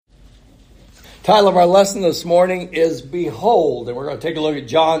Title of our lesson this morning is Behold, and we're going to take a look at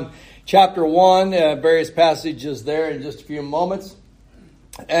John chapter 1, various passages there in just a few moments.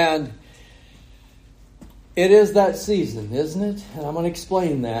 And it is that season, isn't it? And I'm going to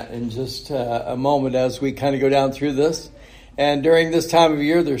explain that in just a moment as we kind of go down through this. And during this time of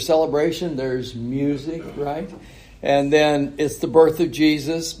year, there's celebration, there's music, right? And then it's the birth of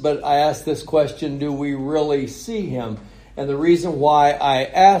Jesus. But I ask this question, do we really see him? And the reason why I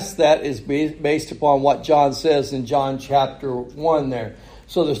ask that is based upon what John says in John chapter 1 there.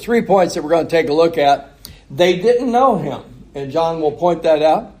 So there's 3 points that we're going to take a look at. They didn't know him, and John will point that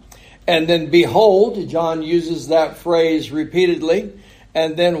out. And then behold, John uses that phrase repeatedly.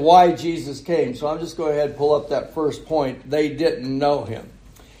 And then why Jesus came. So I'm just going ahead and pull up that first point. They didn't know him.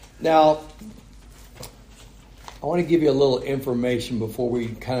 Now, I want to give you a little information before we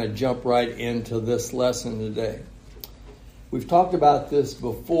kind of jump right into this lesson today. We've talked about this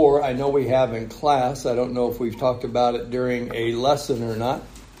before. I know we have in class. I don't know if we've talked about it during a lesson or not.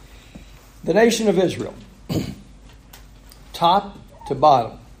 The nation of Israel, top to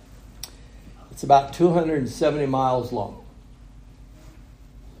bottom, it's about 270 miles long.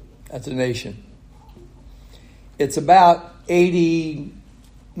 That's a nation. It's about 80,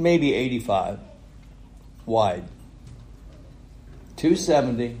 maybe 85 wide.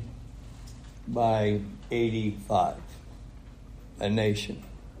 270 by 85. A nation.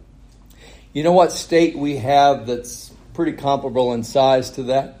 You know what state we have that's pretty comparable in size to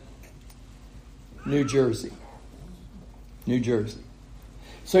that? New Jersey. New Jersey.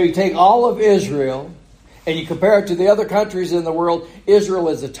 So you take all of Israel and you compare it to the other countries in the world. Israel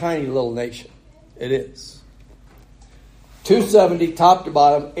is a tiny little nation. It is. 270 top to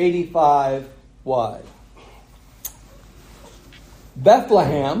bottom, 85 wide.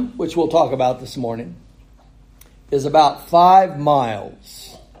 Bethlehem, which we'll talk about this morning, is about 5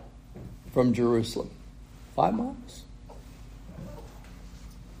 miles from Jerusalem. 5 miles.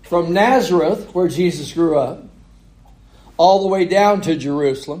 From Nazareth, where Jesus grew up, all the way down to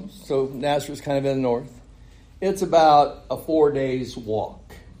Jerusalem, so Nazareth's kind of in the north, it's about a 4 days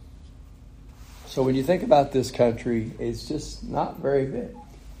walk. So when you think about this country, it's just not very big.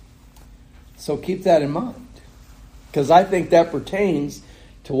 So keep that in mind, because I think that pertains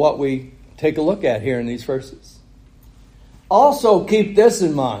to what we take a look at here in these verses. Also, keep this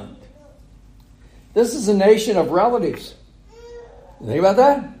in mind. This is a nation of relatives. Think about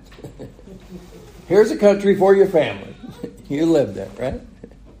that? Here's a country for your family. You live there, right?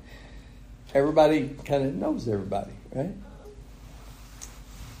 Everybody kind of knows everybody, right?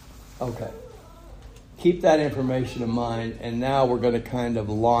 Okay. Keep that information in mind, and now we're going to kind of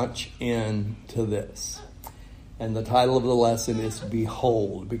launch into this. And the title of the lesson is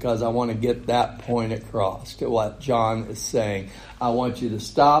Behold, because I want to get that point across to what John is saying. I want you to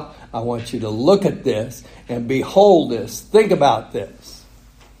stop. I want you to look at this and behold this. Think about this.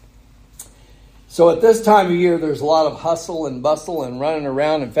 So at this time of year, there's a lot of hustle and bustle and running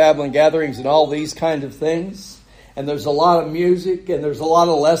around and family gatherings and all these kind of things. And there's a lot of music and there's a lot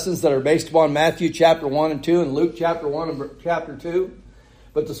of lessons that are based upon Matthew chapter 1 and 2 and Luke chapter 1 and chapter 2.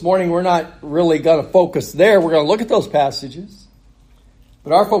 But this morning, we're not really going to focus there. We're going to look at those passages.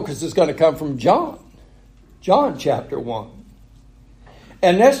 But our focus is going to come from John. John chapter 1.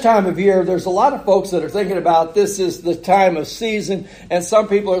 And this time of year, there's a lot of folks that are thinking about this is the time of season. And some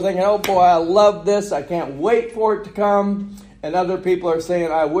people are thinking, oh boy, I love this. I can't wait for it to come. And other people are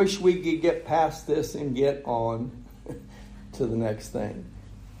saying, I wish we could get past this and get on to the next thing.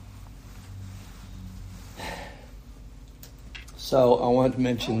 So I want to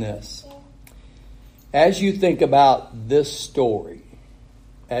mention this. As you think about this story,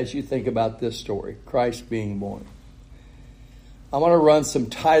 Christ being born, I want to run some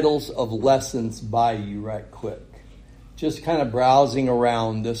titles of lessons by you right quick. Just kind of browsing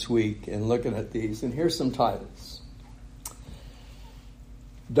around this week and looking at these. And here's some titles.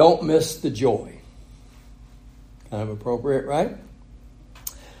 Don't miss the joy. Kind of appropriate, right?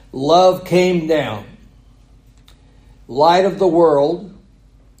 Love came down. Light of the world,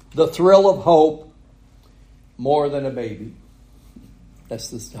 the thrill of hope, more than a baby. That's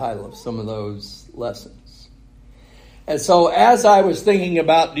the title of some of those lessons. And so as I was thinking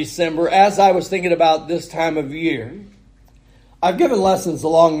about December, as I was thinking about this time of year, I've given lessons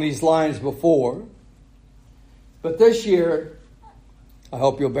along these lines before. But this year, I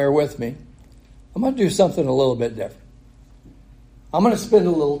hope you'll bear with me, I'm going to do something a little bit different. I'm going to spend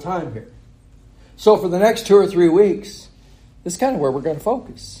a little time here. So for the next 2 or 3 weeks, this is kind of where we're going to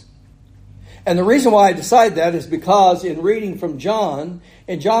focus. And the reason why I decide that is because in reading from John,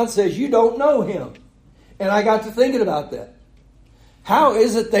 and John says, you don't know him. And I got to thinking about that. How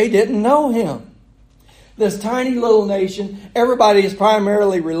is it they didn't know him? This tiny little nation, everybody is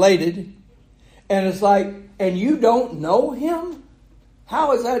primarily related. And it's like, and you don't know him?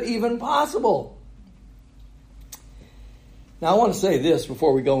 How is that even possible? Now I want to say this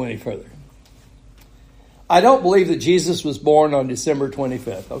before we go any further. I don't believe that Jesus was born on December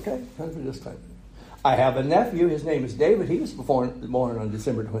 25th, okay? I have a nephew, his name is David. He was born on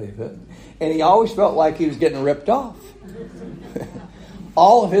December 25th. And he always felt like he was getting ripped off.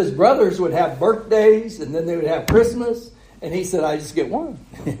 All of his brothers would have birthdays, and then they would have Christmas. And he said, I just get one.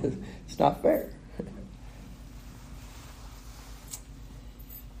 It's not fair.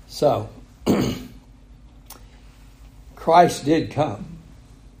 So, Christ did come.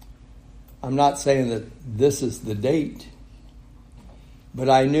 I'm not saying that this is the date, but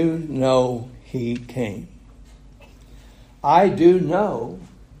I know he came. I do know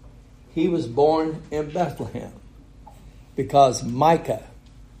he was born in Bethlehem because Micah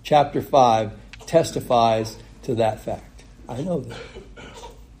chapter 5 testifies to that fact. I know that.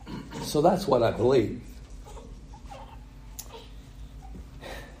 So that's what I believe.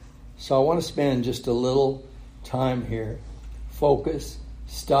 So I want to spend just a little time here. Focus,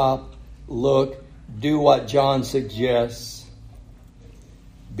 stop, look, do what John suggests.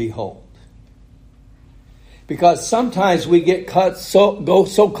 Behold. Because sometimes we get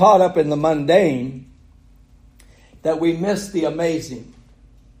so caught up in the mundane that we miss the amazing.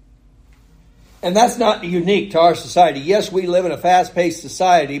 And that's not unique to our society. Yes, we live in a fast-paced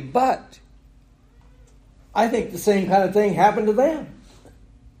society, but I think the same kind of thing happened to them.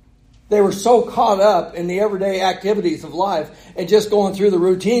 They were so caught up in the everyday activities of life and just going through the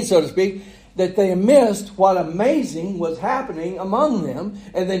routine, so to speak, that they missed what amazing was happening among them.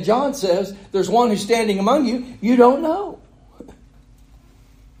 And then John says, there's one who's standing among you, you don't know.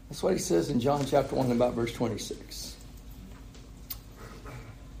 That's what he says in John chapter 1 about verse 26.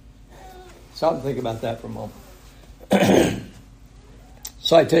 Stop and think about that for a moment.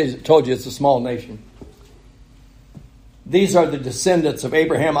 So I told you it's a small nation. These are the descendants of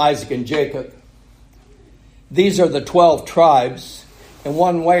Abraham, Isaac, and Jacob. These are the 12 tribes. In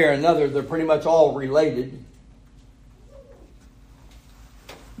one way or another, they're pretty much all related.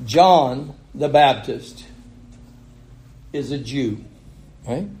 John the Baptist is a Jew,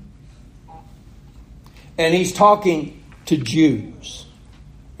 right? And he's talking to Jews,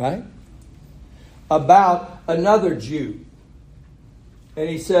 right? About another Jew. And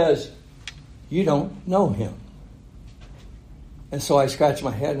he says, you don't know him. And so I scratch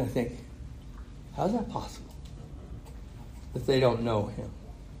my head and I think, how's that possible? That they don't know him.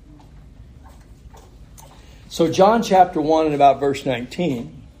 So John chapter 1 and about verse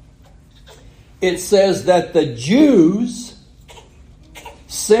 19, it says that the Jews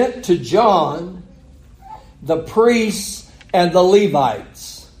sent to John the priests and the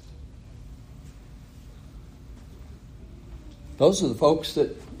Levites. Those are the folks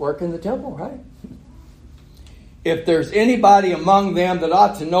that work in the temple, right? If there's anybody among them that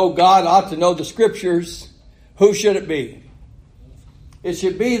ought to know God, ought to know the Scriptures, who should it be? It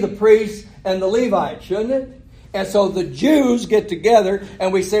should be the priests and the Levites, shouldn't it? And so the Jews get together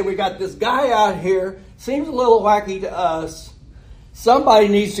and we say, we got this guy out here, seems a little wacky to us. Somebody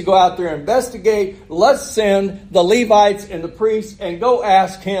needs to go out there and investigate. Let's send the Levites and the priests and go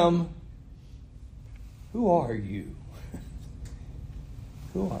ask him, who are you?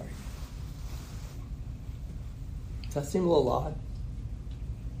 Who are you? Does that seem a little odd?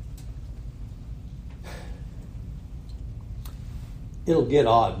 It'll get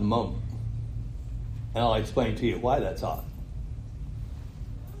odd in a moment. And I'll explain to you why that's odd.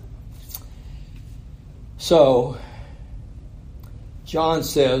 So, John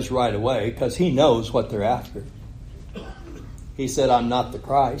says right away, because he knows what they're after. He said, I'm not the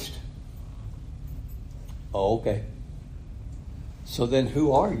Christ. Oh, okay. So then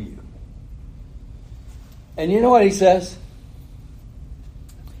who are you? And you know what he says?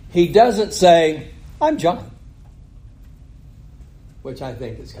 He doesn't say, I'm John. Which I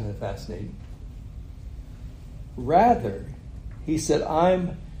think is kind of fascinating. Rather, he said,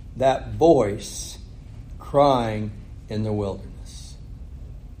 I'm that voice crying in the wilderness.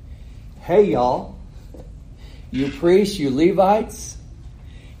 Hey, y'all. You priests, you Levites,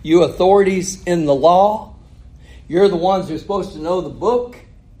 you authorities in the law. You're the ones who are supposed to know the book.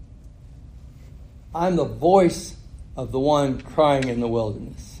 I'm the voice of the one crying in the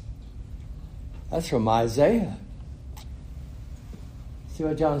wilderness. That's from Isaiah. See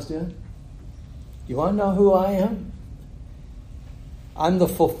what John's doing? You want to know who I am? I'm the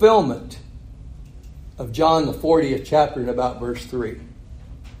fulfillment of John the 40th chapter and about verse 3.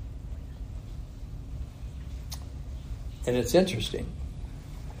 And it's interesting.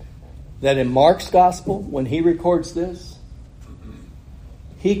 that in Mark's gospel, when he records this,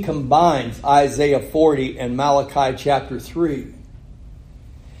 he combines Isaiah 40 and Malachi chapter 3.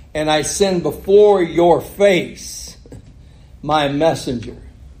 And I send before your face my messenger,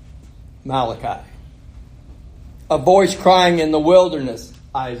 Malachi. A voice crying in the wilderness,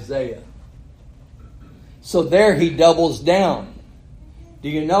 Isaiah. So there he doubles down. Do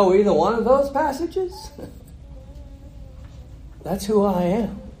you know either one of those passages? That's who I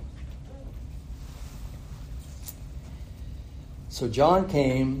am. So John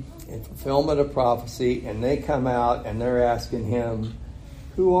came in fulfillment of prophecy, and they come out and they're asking him,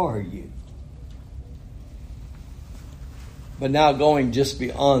 who are you? But now going just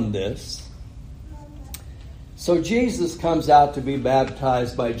beyond this. So Jesus comes out to be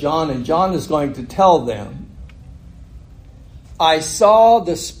baptized by John, and John is going to tell them, I saw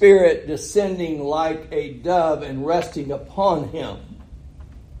the Spirit descending like a dove and resting upon him.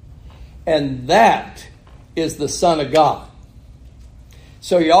 And that is the Son of God.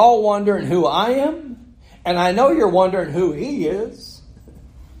 So y'all wondering who I am? And I know you're wondering who he is.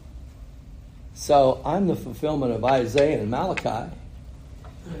 So I'm the fulfillment of Isaiah and Malachi.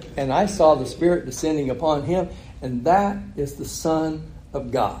 And I saw the Spirit descending upon him. And that is the Son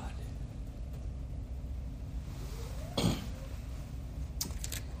of God.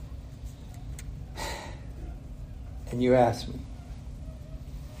 And you ask me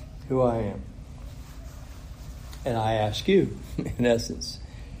who I am. And I ask you, in essence,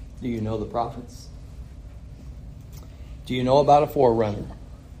 do you know the prophets? Do you know about a forerunner?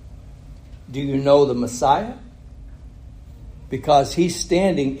 Do you know the Messiah? Because he's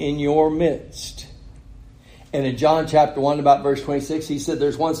standing in your midst. And in John chapter 1, about verse 26, he said,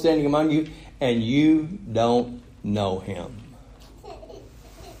 there's one standing among you, and you don't know him.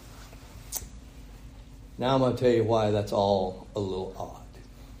 Now I'm going to tell you why that's all a little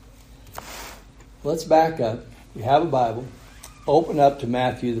odd. Let's back up. You have a Bible. Open up to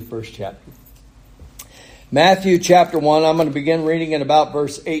Matthew, the first chapter. Matthew chapter 1, I'm going to begin reading in about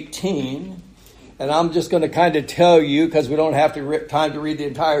verse 18. And I'm just going to kind of tell you, because we don't have time to read the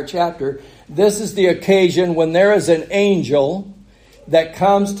entire chapter. This is the occasion when there is an angel that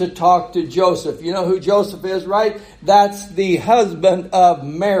comes to talk to Joseph. You know who Joseph is, right? That's the husband of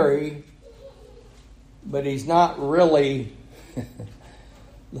Mary. But he's not really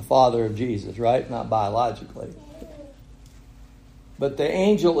the father of Jesus, right? Not biologically. But the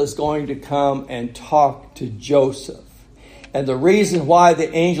angel is going to come and talk to Joseph. And the reason why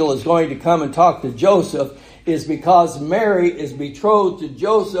the angel is going to come and talk to Joseph is because Mary is betrothed to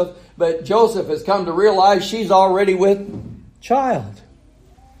Joseph, but Joseph has come to realize she's already with child.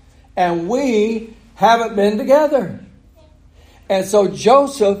 And we haven't been together. And so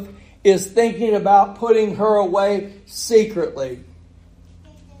Joseph is thinking about putting her away secretly.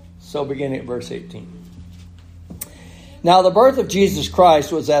 So beginning at verse 18. Now the birth of Jesus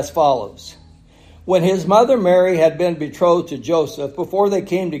Christ was as follows. When his mother Mary had been betrothed to Joseph, before they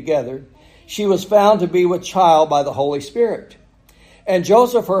came together, she was found to be with child by the Holy Spirit. And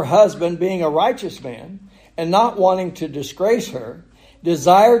Joseph, her husband, being a righteous man, and not wanting to disgrace her,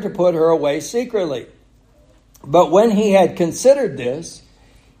 desired to put her away secretly. But when he had considered this,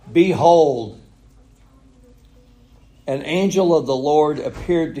 behold, an angel of the Lord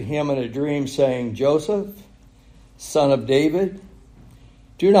appeared to him in a dream, saying, Joseph, son of David,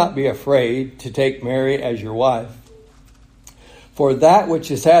 do not be afraid to take Mary as your wife. For that which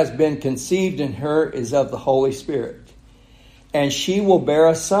has been conceived in her is of the Holy Spirit. And she will bear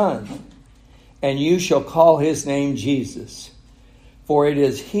a son, and you shall call his name Jesus. For it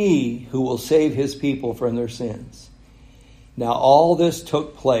is he who will save his people from their sins. Now all this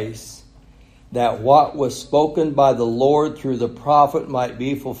took place, that what was spoken by the Lord through the prophet might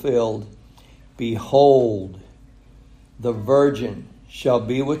be fulfilled. Behold, the virgin shall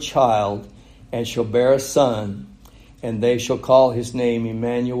be with child, and shall bear a son, and they shall call his name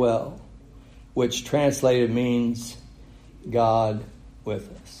Emmanuel, which translated means God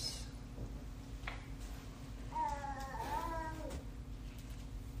with us.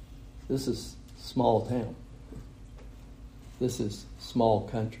 This is small town. This is small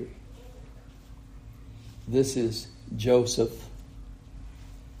country. This is Joseph.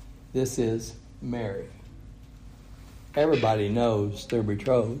 This is Mary. Everybody knows they're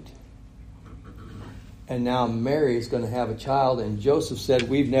betrothed. And now Mary is going to have a child, and Joseph said,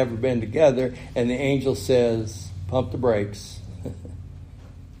 we've never been together. And the angel says, pump the brakes.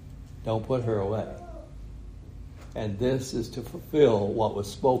 Don't put her away. And this is to fulfill what was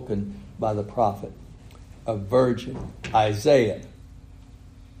spoken by the prophet. A virgin, Isaiah.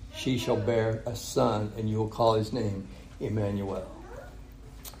 She shall bear a son, and you will call his name Emmanuel.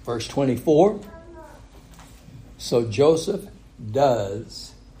 Verse 24. So Joseph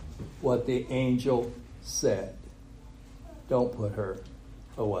does what the angel said. Don't put her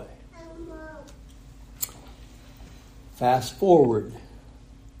away. Fast forward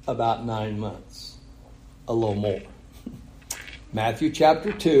about 9 months. A little more. Matthew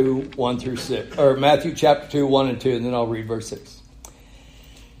chapter 2, 1 through 6. Or Matthew chapter 2, 1 and 2, and then I'll read verse 6.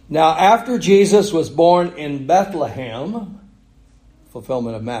 Now after Jesus was born in Bethlehem,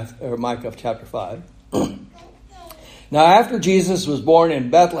 fulfillment of Micah chapter 5. Now after Jesus was born in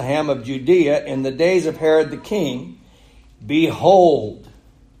Bethlehem of Judea in the days of Herod the king, behold,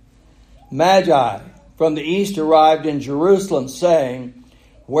 Magi from the east arrived in Jerusalem, saying,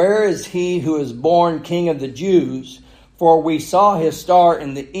 where is he who is born King of the Jews? For we saw his star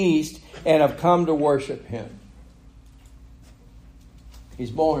in the east and have come to worship him. He's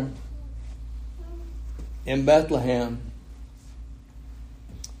born in Bethlehem.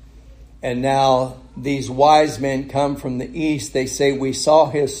 And now these wise men come from the east. They say, we saw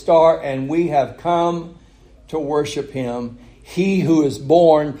his star and we have come to worship him. He who is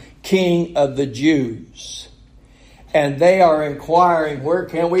born King of the Jews. And they are inquiring, where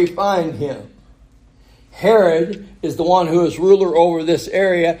can we find him? Herod is the one who is ruler over this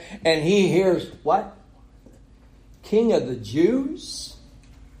area. And he hears, what? King of the Jews?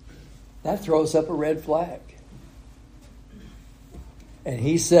 That throws up a red flag. And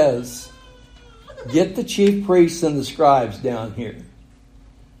he says, get the chief priests and the scribes down here.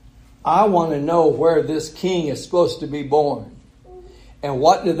 I want to know where this king is supposed to be born. And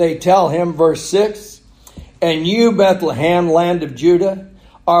what do they tell him? Verse 6. And you, Bethlehem, land of Judah,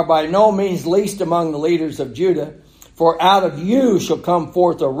 are by no means least among the leaders of Judah. For out of you shall come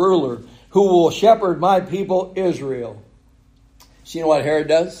forth a ruler who will shepherd my people Israel. So you know what Herod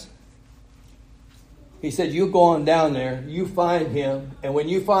does? He said, you go on down there, you find him, and when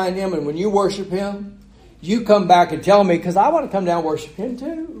you find him and when you worship him, you come back and tell me, because I want to come down and worship him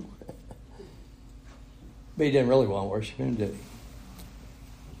too. But he didn't really want to worship him, did he?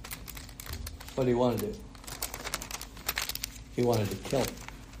 What did he want to do? He wanted to kill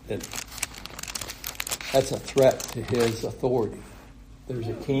him. That's a threat to his authority. There's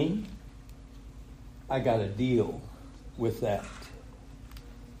a king. I got to deal with that.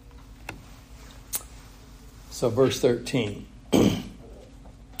 So verse 13.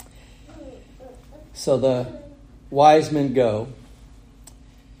 So the wise men go.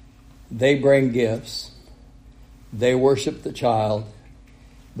 They bring gifts. They worship the child.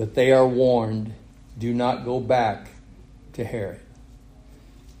 But they are warned, do not go back to Herod.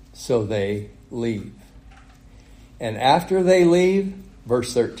 So they leave. And after they leave,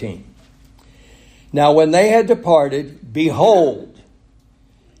 verse 13. Now when they had departed, behold,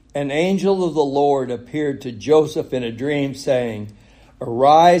 an angel of the Lord appeared to Joseph in a dream, saying,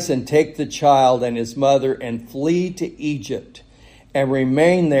 arise and take the child and his mother and flee to Egypt and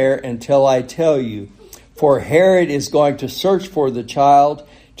remain there until I tell you. For Herod is going to search for the child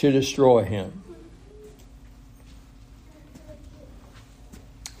to destroy him.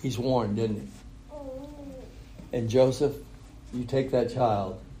 He's warned, didn't he? And Joseph, you take that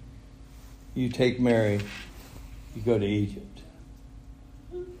child, you take Mary, you go to Egypt.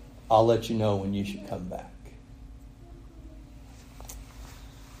 I'll let you know when you should come back.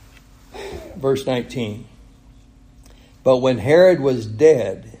 Verse 19. But when Herod was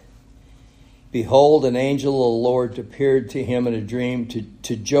dead, behold, an angel of the Lord appeared to him in a dream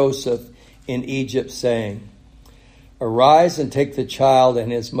to Joseph in Egypt, saying, arise and take the child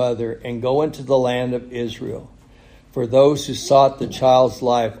and his mother and go into the land of Israel. For those who sought the child's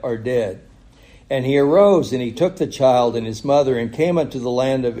life are dead. And he arose and he took the child and his mother and came unto the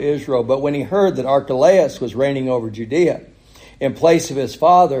land of Israel. But when he heard that Archelaus was reigning over Judea in place of his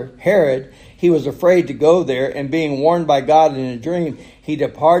father, Herod, he was afraid to go there. And being warned by God in a dream, he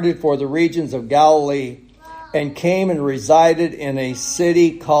departed for the regions of Galilee and came and resided in a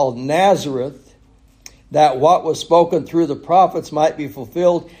city called Nazareth, that what was spoken through the prophets might be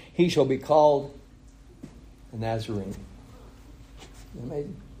fulfilled. He shall be called a Nazarene.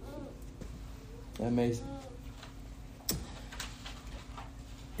 Amazing. Amazing.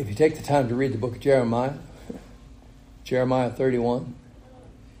 If you take the time to read the book of Jeremiah, Jeremiah 31,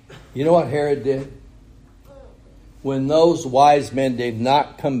 you know what Herod did? When those wise men did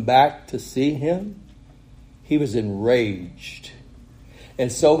not come back to see him, he was enraged.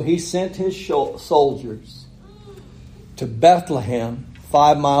 And so he sent his soldiers to Bethlehem,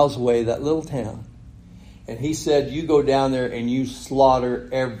 5 miles away, that little town. And he said, you go down there and you slaughter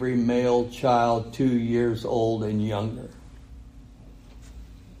every male child 2 years old and younger.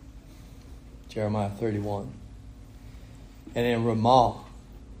 Jeremiah 31. And in Ramah,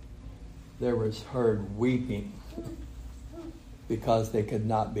 there was heard weeping because they could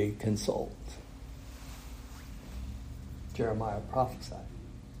not be consoled. Jeremiah prophesied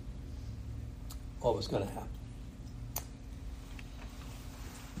what was going to happen.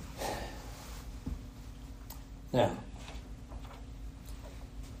 Now,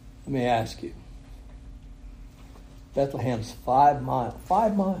 let me ask you. Bethlehem's 5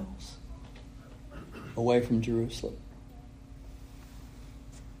 miles away from Jerusalem.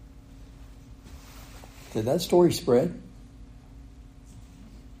 Did that story spread?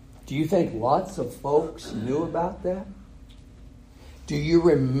 Do you think lots of folks knew about that? Do you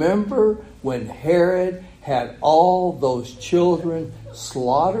remember when Herod had all those children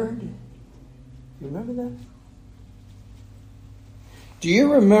slaughtered? You remember that? Do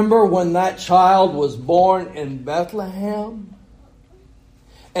you remember when that child was born in Bethlehem?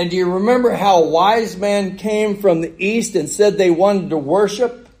 And do you remember how wise men came from the east and said they wanted to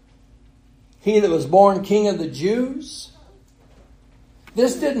worship he that was born King of the Jews?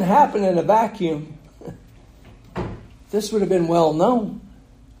 This didn't happen in a vacuum. This would have been well known.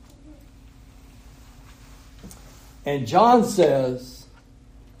 And John says,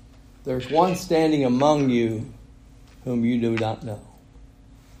 there's one standing among you whom you do not know.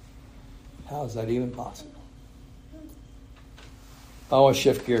 How is that even possible? I want to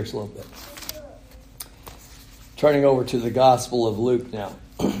shift gears a little bit. Turning over to the Gospel of Luke now.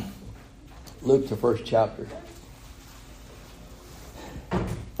 Luke, the first chapter.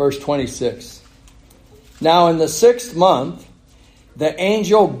 Verse 26. Now in the 6th month, the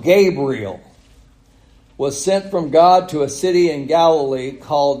angel Gabriel was sent from God to a city in Galilee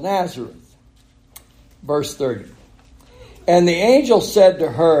called Nazareth. Verse 30. And the angel said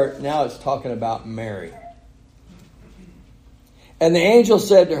to her, now it's talking about Mary. And the angel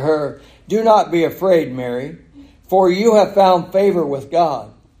said to her, do not be afraid, Mary, for you have found favor with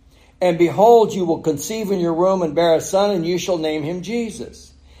God. And behold, you will conceive in your womb and bear a son, and you shall name him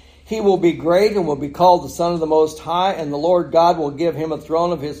Jesus. He will be great and will be called the Son of the Most High, and the Lord God will give him the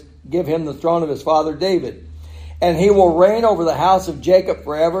throne of his father David. And he will reign over the house of Jacob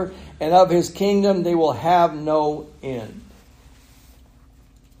forever, and of his kingdom they will have no end.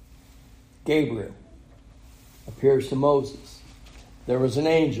 Gabriel appears to Moses. There was an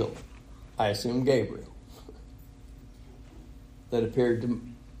angel, I assume Gabriel, that appeared to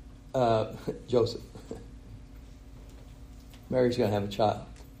Joseph. Mary's going to have a child.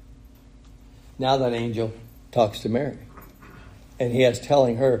 Now that angel talks to Mary. And he is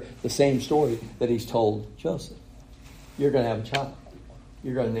telling her the same story that he's told Joseph. You're going to have a child.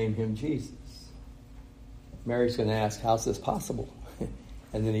 You're going to name him Jesus. Mary's going to ask, how's this possible?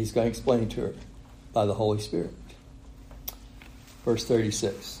 And then he's going to explain to her by the Holy Spirit. Verse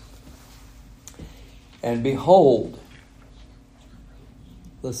 36. And behold,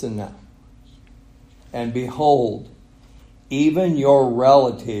 listen now. And behold, even your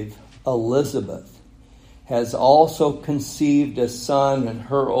relative Elizabeth has also conceived a son in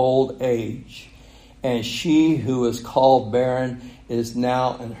her old age. And she who is called barren is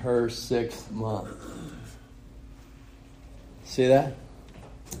now in her 6th month. See that?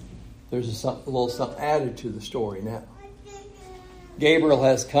 There's a little something added to the story now. Gabriel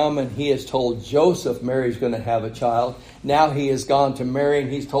has come and he has told Joseph Mary's going to have a child. Now he has gone to Mary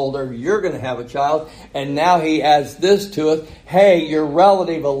and he's told her, you're going to have a child. And now he adds this to it. Hey, your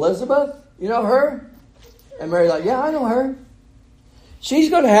relative Elizabeth, you know her? And Mary's like, yeah, I know her. She's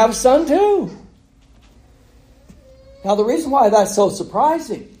going to have a son too. Now the reason why that's so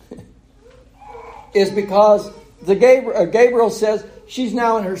surprising is because Gabriel says she's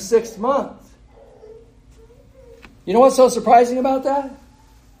now in her 6th month. You know what's so surprising about that?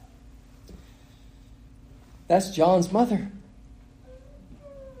 That's John's mother.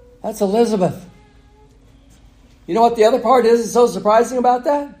 That's Elizabeth. You know what the other part is that's so surprising about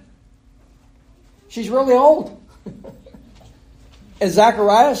that? She's really old. And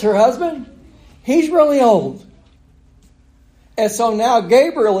Zacharias, her husband, he's really old. And so now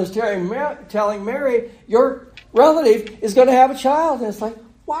Gabriel is telling Mary, your relative is going to have a child. And it's like,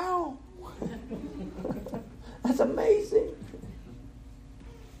 wow. That's amazing.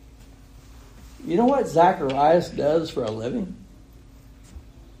 You know what Zacharias does for a living?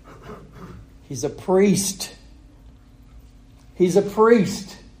 He's a priest. He's a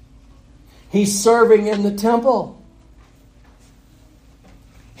priest. He's serving in the temple.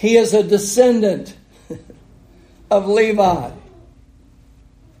 He is a descendant of Levi.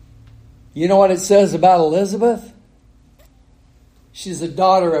 You know what it says about Elizabeth? She's a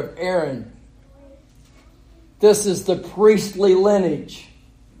daughter of Aaron. This is the priestly lineage.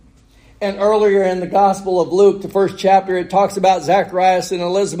 And earlier in the Gospel of Luke, the first chapter, it talks about Zacharias and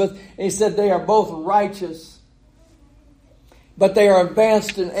Elizabeth. And he said they are both righteous, but they are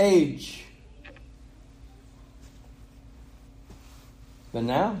advanced in age. But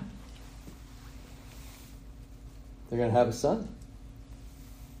now, they're going to have a son.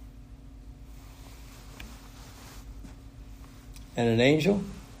 And an angel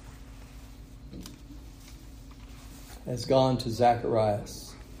has gone to Zacharias.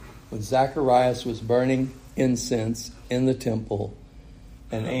 When Zacharias was burning incense in the temple,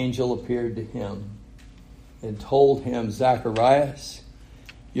 an angel appeared to him and told him, Zacharias,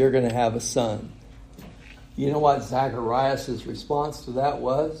 you're going to have a son. You know what Zacharias' response to that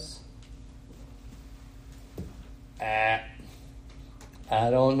was? I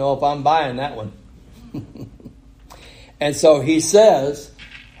don't know if I'm buying that one. And so he says,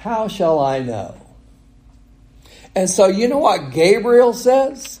 how shall I know? And so you know what Gabriel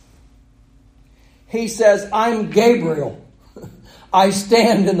says? He says, I'm Gabriel. I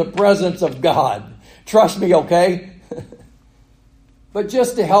stand in the presence of God. Trust me, okay? But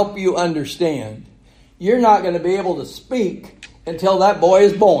just to help you understand, you're not going to be able to speak until that boy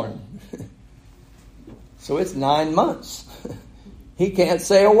is born. So it's 9 months. He can't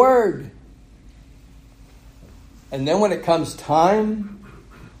say a word. And then when it comes time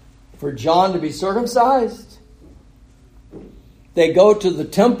for John to be circumcised, they go to the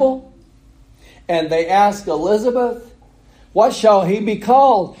temple and they ask Elizabeth, what shall he be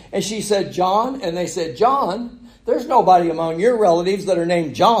called? And she said, John. And they said, John, there's nobody among your relatives that are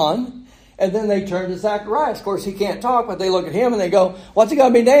named John. And then they turn to Zacharias. Of course, he can't talk, but they look at him and they go, what's he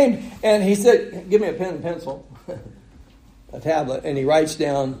going to be named? And he said, give me a pen and pencil, a tablet. And he writes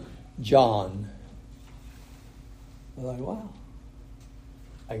down John. They're like, wow,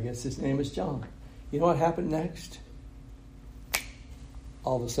 I guess his name is John. You know what happened next?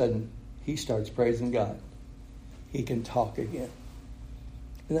 All of a sudden, he starts praising God. He can talk again.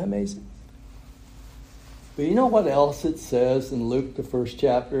 Isn't that amazing? But you know what else it says in Luke, the first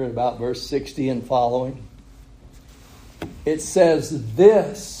chapter, about verse 60 and following? It says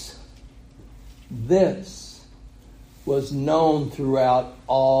this was known throughout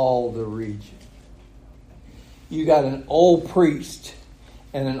all the region. You got an old priest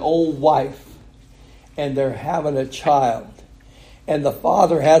and an old wife, and they're having a child. And the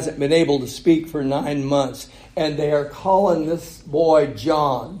father hasn't been able to speak for 9 months. And they are calling this boy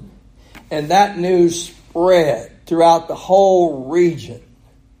John. And that news spread throughout the whole region.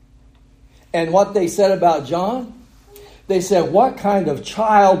 And what they said about John? They said, what kind of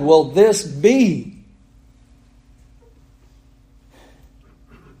child will this be?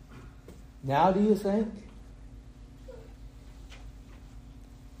 Now do you think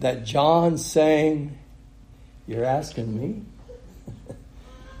that John's saying, you're asking me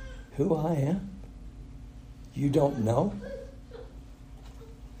who I am? You don't know?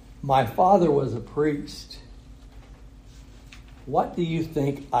 My father was a priest. What do you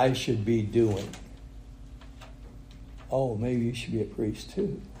think I should be doing? Oh, maybe you should be a priest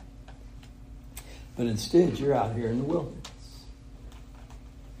too. But instead, you're out here in the wilderness.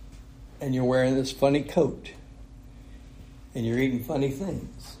 And you're wearing this funny coat. And you're eating funny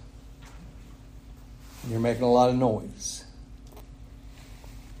things. And you're making a lot of noise.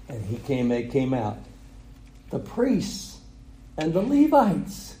 And they came out. The priests and the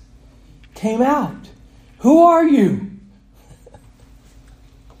Levites came out. Who are you?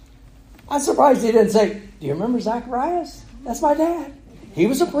 I'm surprised he didn't say, do you remember Zacharias? That's my dad. He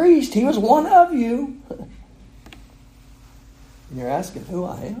was a priest. He was one of you. And you're asking who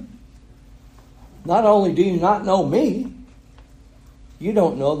I am? Not only do you not know me, you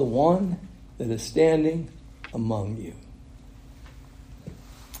don't know the one that is standing among you.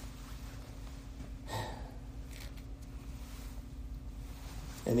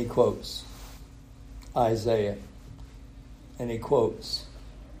 And he quotes Isaiah. And he quotes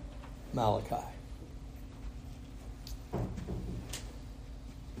Malachi.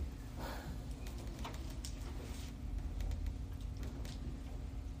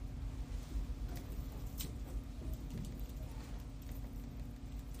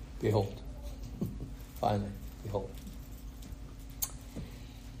 Behold. Finally, behold.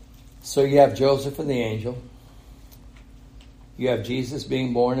 So you have Joseph and the angel. You have Jesus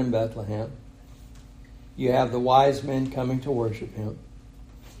being born in Bethlehem. You have the wise men coming to worship him.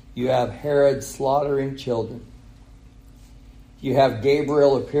 You have Herod slaughtering children. You have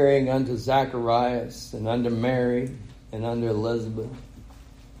Gabriel appearing unto Zacharias and unto Mary and unto Elizabeth. And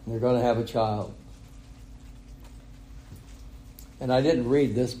they're going to have a child. And I didn't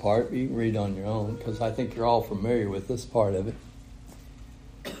read this part, but you can read on your own because I think you're all familiar with this part of it.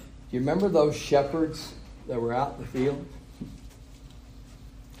 you remember those shepherds that were out in the field?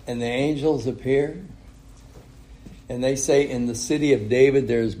 And the angels appear. And they say, in the city of David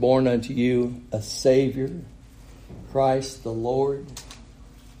there is born unto you a Savior, Christ the Lord.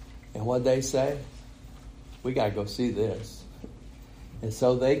 And what they say? We got to go see this. And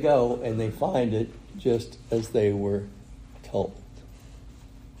so they go and they find it just as they were told.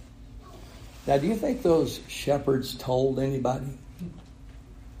 Now, do you think those shepherds told anybody?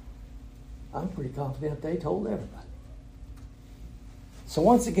 I'm pretty confident they told everybody. So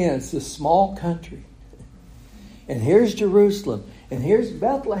once again, it's this small country. And here's Jerusalem. And here's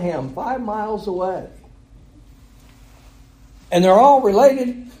Bethlehem, 5 miles away. And they're all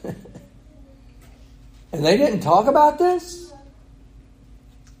related. And they didn't talk about this?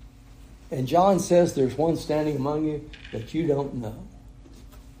 And John says there's one standing among you that you don't know.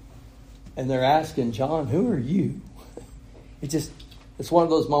 And they're asking John, who are you? It's one of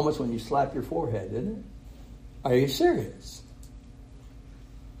those moments when you slap your forehead, isn't it? Are you serious?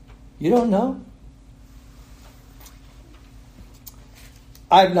 You don't know?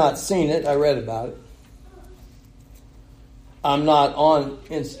 I've not seen it. I read about it. I'm not on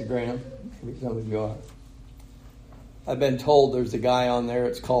Instagram. Maybe some of you are. I've been told there's a guy on there.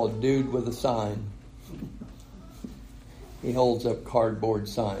 It's called Dude with a Sign. He holds up cardboard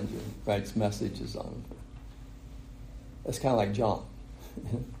signs and writes messages on them. That's kind of like John.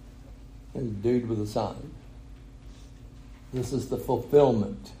 There's a dude with a sign. This is the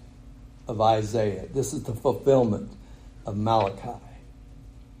fulfillment of Isaiah. This is the fulfillment of Malachi.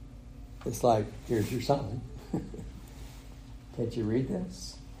 It's like, here's your sign. Can't you read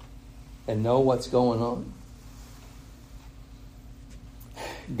this and know what's going on?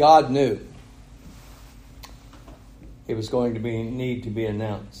 God knew it was going to need to be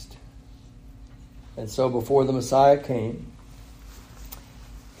announced. And so before the Messiah came,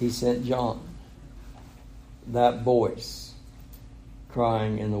 he sent John, that voice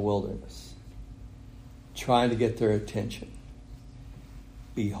crying in the wilderness, trying to get their attention.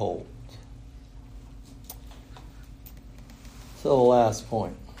 Behold. So the last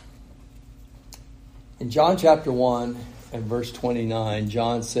point. In John chapter 1 and verse 29,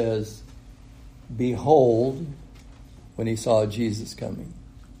 John says, behold, when he saw Jesus coming,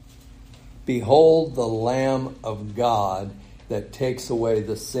 behold the Lamb of God that takes away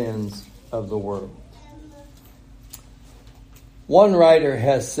the sins of the world. One writer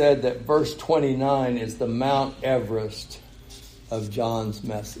has said that verse 29 is the Mount Everest of John's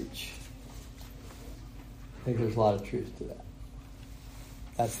message. I think there's a lot of truth to that.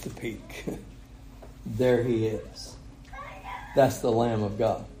 That's the peak. There he is. That's the Lamb of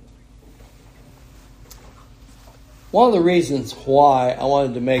God. One of the reasons why I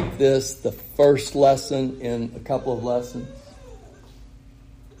wanted to make this the first lesson in a couple of lessons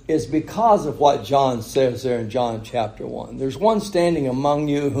is because of what John says there in John chapter 1. There's one standing among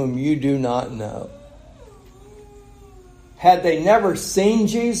you whom you do not know. Had they never seen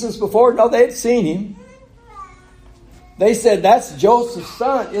Jesus before? No, they'd seen him. They said, that's Joseph's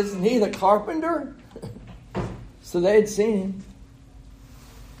son. Isn't he the carpenter? So they'd seen him.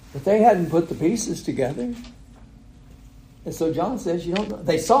 But they hadn't put the pieces together. And so John says, you don't know.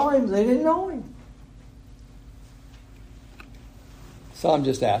 They saw him, they didn't know him. So I'm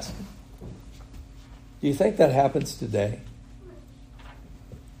just asking, do you think that happens today?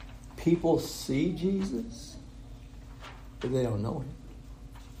 People see Jesus, but they don't know him.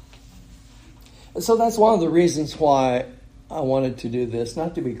 And so that's one of the reasons why I wanted to do this,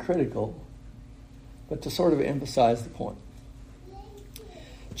 not to be critical, but to sort of emphasize the point.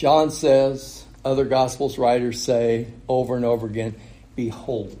 John says, other Gospels writers say over and over again,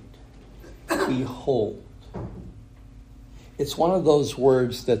 behold, behold. It's one of those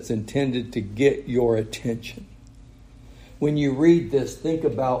words that's intended to get your attention. When you read this, think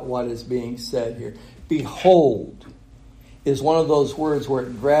about what is being said here. Behold is one of those words where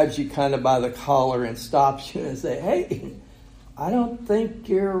it grabs you kind of by the collar and stops you and say, hey, I don't think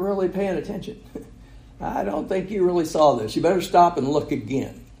you're really paying attention. I don't think you really saw this. You better stop and look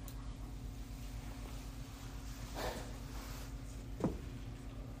again.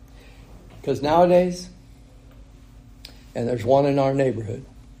 Because nowadays, and there's one in our neighborhood,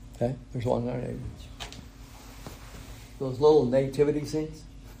 okay? There's one in our neighborhood. Those little nativity scenes.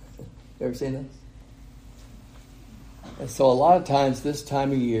 You ever seen those? And so a lot of times this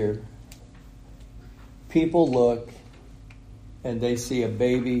time of year, people look and they see a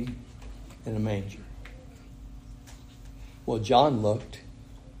baby in a manger. Well, John looked.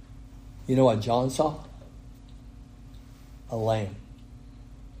 You know what John saw? A lamb.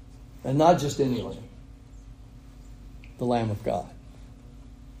 And not just any lamb. The Lamb of God.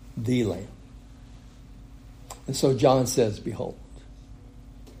 the Lamb. And so John says, behold,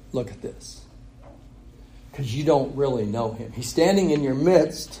 look at this. Because you don't really know him. He's standing in your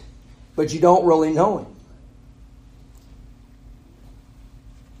midst, but you don't really know him.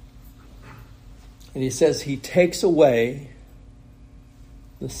 And he says he takes away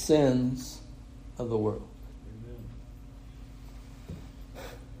the sins of the world.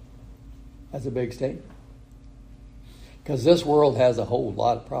 That's a big statement. Because this world has a whole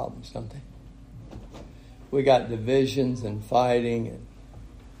lot of problems, don't they? We got divisions and fighting and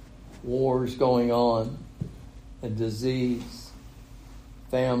wars going on, and disease,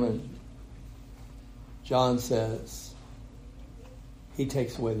 famine. John says he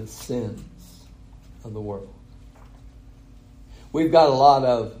takes away the sins of the world. We've got a lot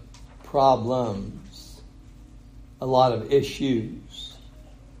of problems, a lot of issues,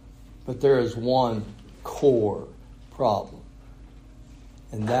 but there is one core problem,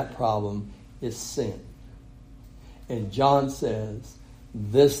 and that problem is sin. And John says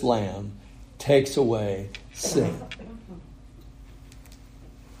this Lamb takes away sin.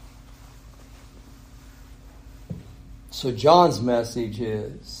 So John's message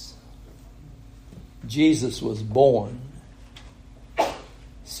is Jesus was born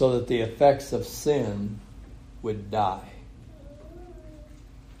so that the effects of sin would die.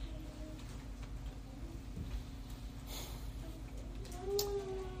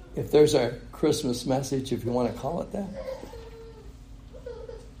 If there's a Christmas message, if you want to call it that,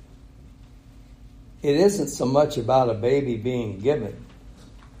 it isn't so much about a baby being given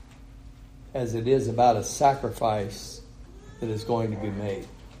as it is about a sacrifice that is going to be made.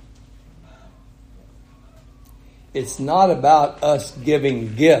 It's not about us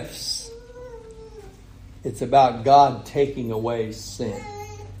giving gifts. It's about God taking away sin.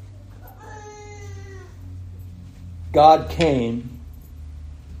 God came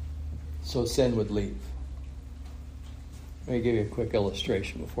so sin would leave. Let me give you a quick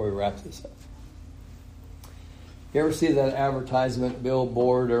illustration before we wrap this up. You ever see that advertisement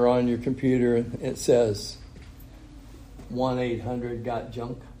billboard or on your computer? It says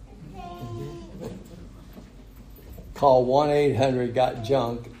 1-800-GOT-JUNK. Call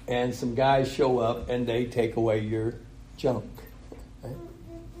 1-800-GOT-JUNK and some guys show up and they take away your junk. Right?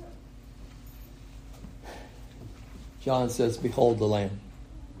 John says, behold the Lamb.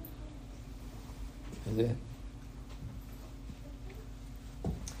 Is it?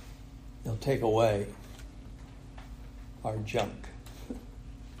 They'll take away our junk.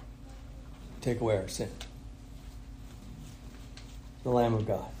 Take away our sin. The Lamb of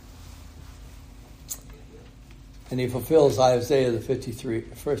God. And he fulfills Isaiah the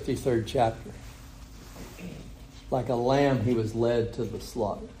 53rd chapter. Like a lamb he was led to the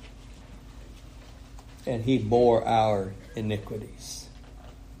slaughter. And he bore our iniquities.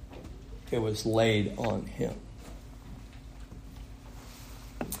 It was laid on him.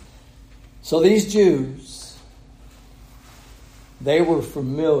 So these Jews, they were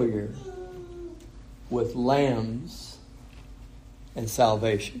familiar with lambs and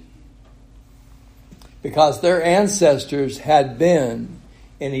salvation, because their ancestors had been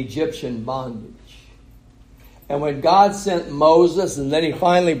in Egyptian bondage. And when God sent Moses, and then he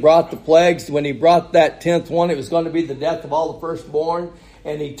finally brought the plagues, when he brought that 10th one, it was going to be the death of all the firstborn.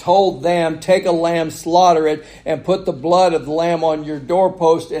 And he told them, take a lamb, slaughter it, and put the blood of the lamb on your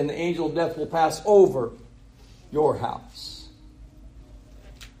doorpost, and the angel of death will pass over your house.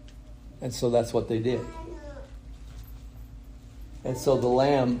 And so that's what they did. And so the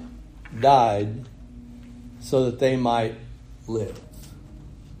lamb died so that they might live.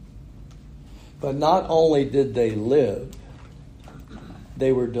 But not only did they live,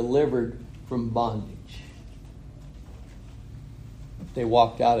 they were delivered from bondage. They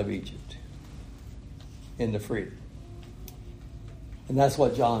walked out of Egypt into freedom. And that's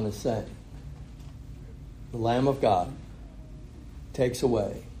what John is saying. The Lamb of God takes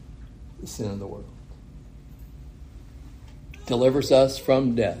away the sin of the world. Delivers us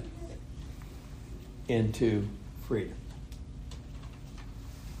from death into freedom.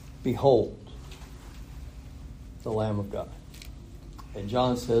 Behold, the Lamb of God. And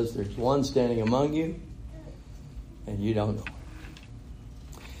John says there's one standing among you, and you don't know.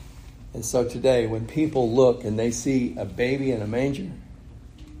 And so today, when people look and they see a baby in a manger,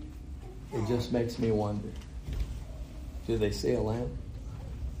 it just makes me wonder, do they see a lamb?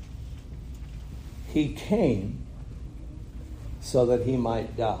 He came so that he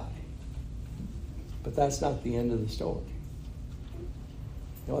might die. But that's not the end of the story.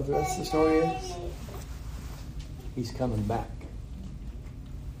 You know what the rest of the story is? He's coming back.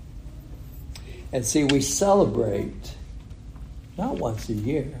 And see, we celebrate Not once a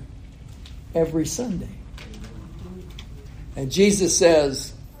year. Every Sunday. And Jesus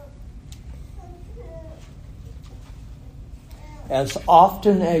says, as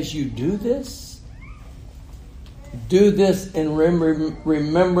often as you do this in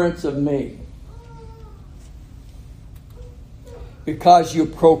remembrance of me. Because you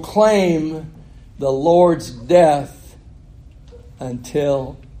proclaim the Lord's death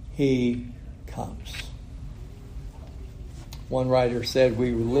until he comes. One writer said,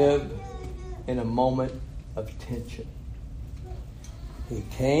 we live in a moment of tension. He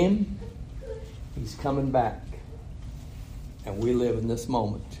came, he's coming back, and we live in this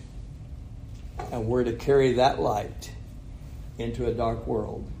moment. And we're to carry that light into a dark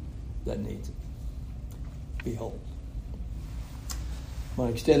world that needs it. Behold. I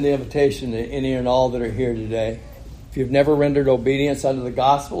want to extend the invitation to any and all that are here today. If you've never rendered obedience unto the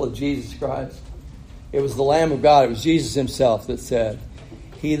gospel of Jesus Christ, it was the Lamb of God, it was Jesus himself that said,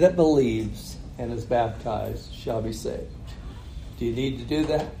 he that believes and is baptized shall be saved. Do you need to do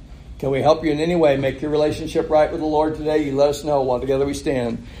that? Can we help you in any way make your relationship right with the Lord today? You let us know while together we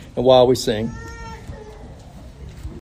stand and while we sing.